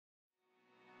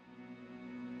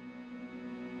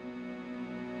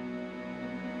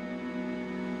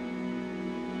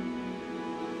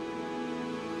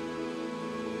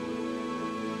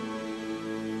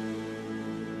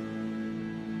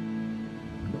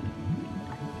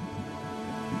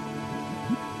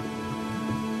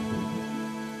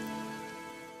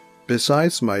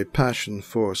Besides my passion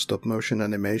for stop-motion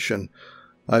animation,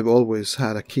 I've always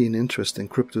had a keen interest in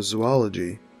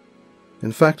cryptozoology.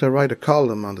 In fact, I write a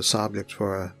column on the subject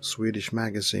for a Swedish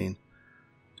magazine,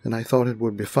 and I thought it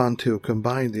would be fun to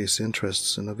combine these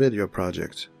interests in a video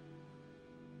project.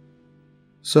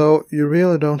 So, you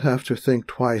really don't have to think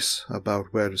twice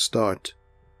about where to start.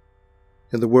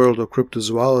 In the world of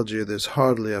cryptozoology, there's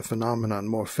hardly a phenomenon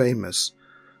more famous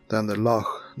than the Loch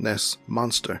Ness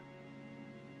monster.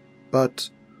 But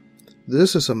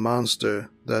this is a monster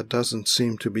that doesn't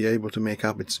seem to be able to make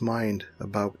up its mind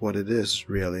about what it is,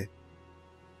 really.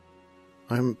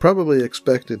 I'm probably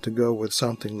expected to go with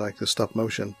something like the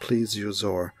stop-motion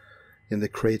plesiosaur in the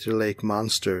Crater Lake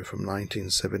Monster from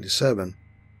 1977.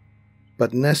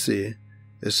 But Nessie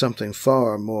is something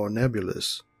far more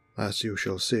nebulous, as you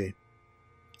shall see.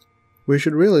 We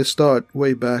should really start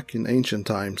way back in ancient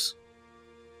times.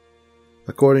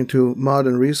 According to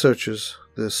modern researchers,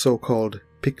 the so-called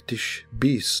Pictish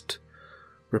beast,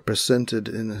 represented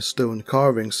in stone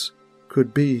carvings,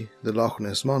 could be the Loch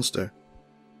Ness monster.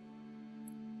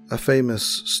 A famous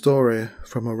story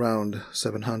from around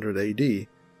 700 AD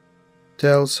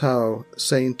tells how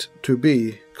Saint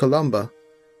To-be, Columba,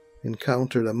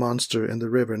 encountered a monster in the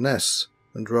river Ness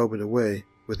and drove it away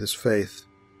with his faith.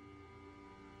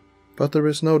 But there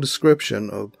is no description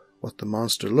of what the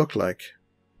monster looked like.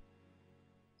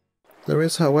 There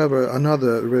is, however,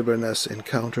 another river Ness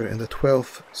encounter in the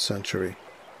 12th century.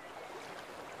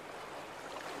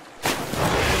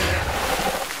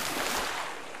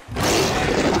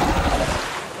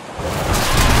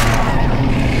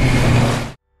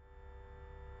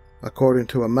 According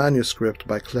to a manuscript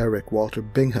by cleric Walter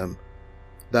Bingham,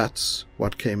 that's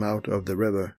what came out of the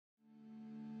river.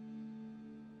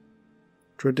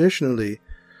 Traditionally,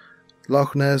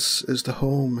 Loch Ness is the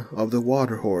home of the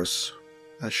water horse,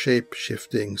 a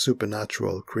shape-shifting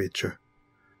supernatural creature.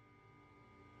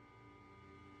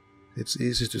 It's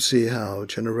easy to see how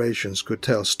generations could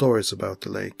tell stories about the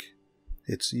lake.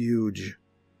 It's huge,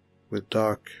 with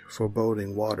dark,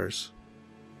 foreboding waters.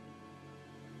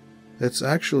 It's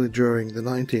actually during the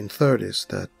 1930s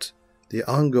that the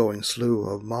ongoing slew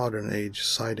of modern-age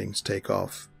sightings take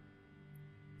off.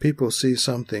 People see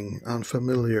something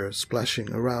unfamiliar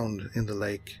splashing around in the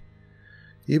lake.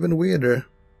 Even weirder,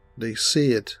 they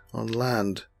see it on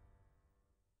land.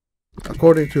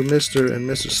 According to Mr. and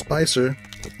Mrs. Spicer,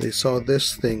 they saw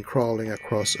this thing crawling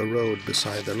across a road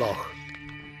beside the loch.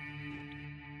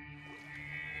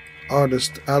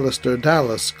 Artist Alistair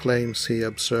Dallas claims he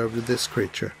observed this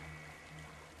creature.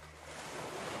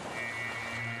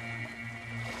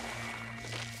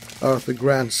 Arthur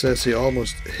Grant says he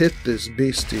almost hit this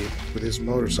beastie with his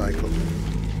motorcycle.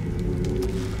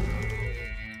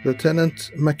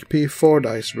 Lieutenant McP.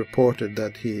 Fordyce reported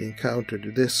that he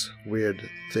encountered this weird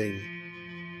thing.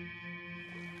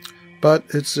 But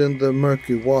it's in the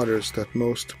murky waters that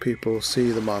most people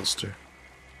see the monster,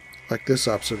 like this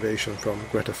observation from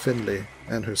Greta Findlay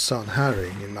and her son Harry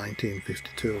in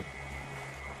 1952.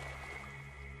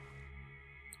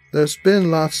 There's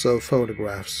been lots of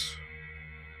photographs.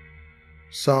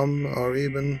 Some are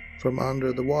even from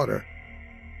under the water.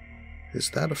 Is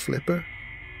that a flipper?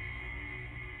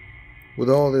 With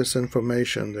all this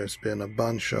information, there's been a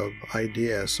bunch of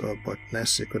ideas of what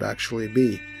Nessie could actually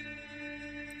be.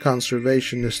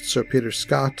 Conservationist Sir Peter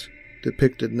Scott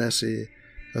depicted Nessie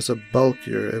as a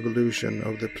bulkier evolution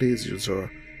of the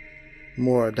plesiosaur,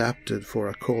 more adapted for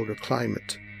a colder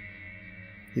climate.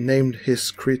 He named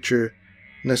his creature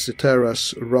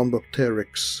Nessiteras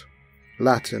rhombopteryx,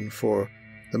 Latin for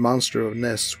the monster of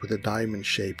Ness with a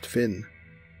diamond-shaped fin.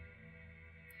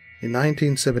 In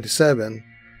 1977,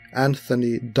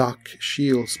 Anthony Doc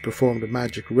Shields performed a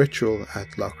magic ritual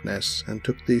at Loch Ness and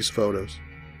took these photos.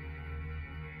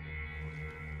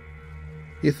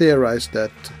 He theorized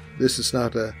that this is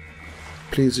not a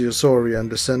plesiosaurian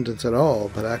descendant at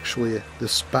all, but actually the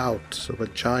spout of a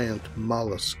giant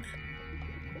mollusk.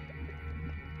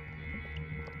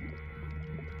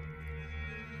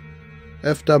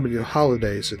 F.W.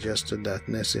 Holliday suggested that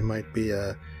Nessie might be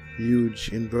a huge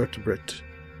invertebrate,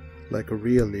 like a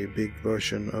really big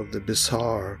version of the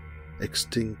bizarre,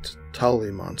 extinct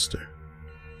Tully monster.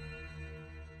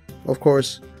 Of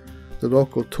course, the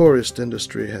local tourist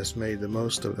industry has made the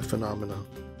most of the phenomenon.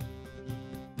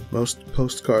 Most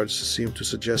postcards seem to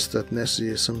suggest that Nessie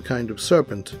is some kind of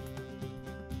serpent,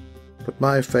 but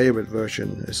my favorite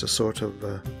version is a sort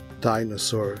of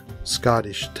dinosaur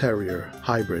Scottish Terrier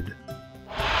hybrid.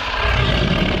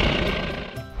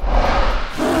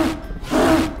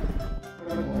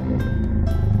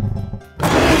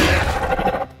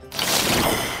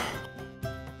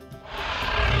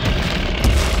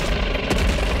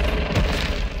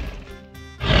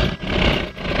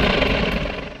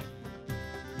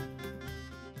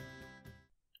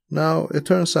 Now, it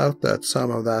turns out that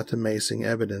some of that amazing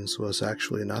evidence was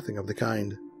actually nothing of the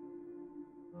kind.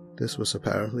 This was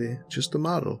apparently just a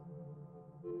model.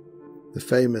 The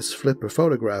famous flipper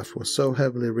photograph was so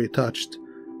heavily retouched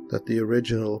that the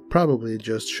original probably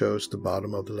just shows the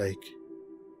bottom of the lake.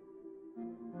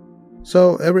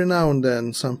 So every now and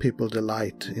then some people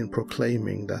delight in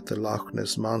proclaiming that the Loch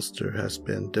Ness Monster has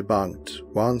been debunked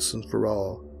once and for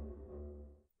all.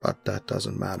 But that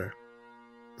doesn't matter.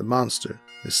 The monster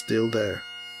is still there.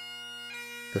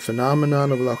 The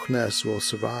phenomenon of Loch Ness will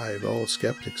survive all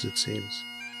skeptics, it seems.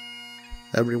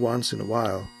 Every once in a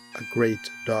while, a great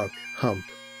dark hump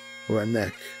or a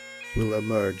neck will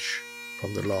emerge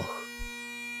from the loch.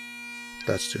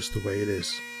 That's just the way it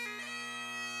is.